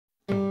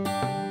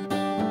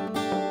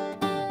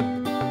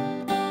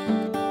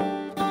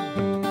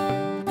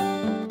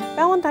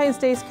Valentine's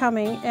Day is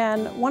coming,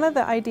 and one of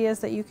the ideas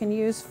that you can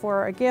use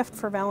for a gift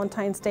for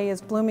Valentine's Day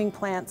is blooming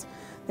plants.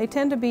 They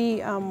tend to be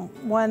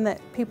one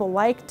that people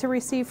like to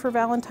receive for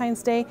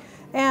Valentine's Day,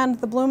 and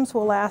the blooms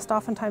will last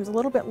oftentimes a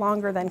little bit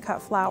longer than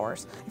cut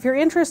flowers. If you're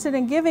interested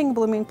in giving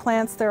blooming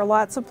plants, there are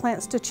lots of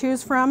plants to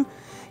choose from.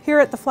 Here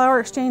at the Flower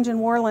Exchange in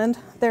Worland,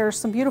 there's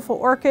some beautiful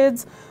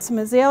orchids, some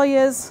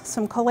azaleas,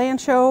 some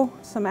kalanchoe,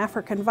 some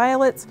African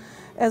violets,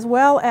 as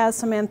well as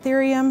some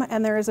anthurium,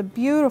 and there is a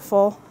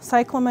beautiful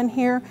cyclamen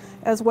here,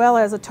 as well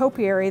as a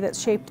topiary that's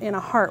shaped in a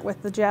heart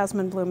with the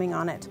jasmine blooming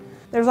on it.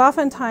 There's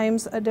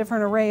oftentimes a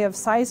different array of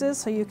sizes,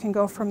 so you can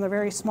go from the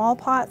very small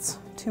pots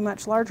to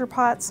much larger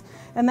pots,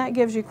 and that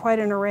gives you quite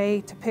an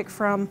array to pick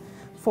from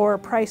for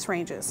price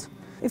ranges.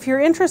 If you're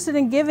interested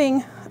in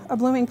giving a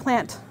blooming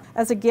plant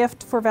as a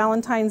gift for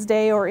Valentine's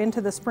Day or into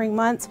the spring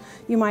months,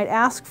 you might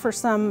ask for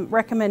some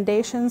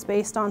recommendations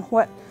based on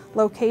what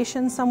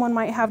location someone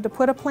might have to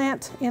put a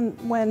plant in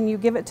when you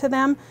give it to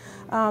them.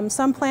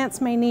 Some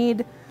plants may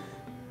need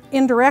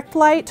indirect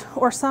light,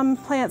 or some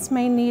plants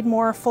may need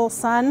more full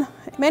sun.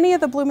 Many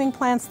of the blooming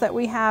plants that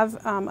we have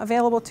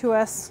available to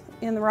us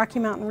in the Rocky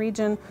Mountain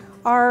region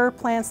are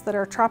plants that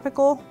are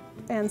tropical,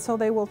 and so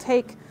they will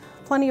take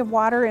plenty of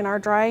water in our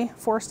dry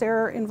forest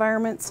air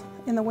environments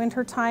in the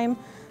winter time.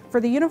 For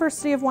the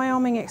University of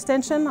Wyoming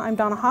Extension, I'm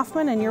Donna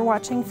Hoffman, and you're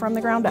watching From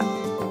the Ground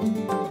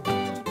Up.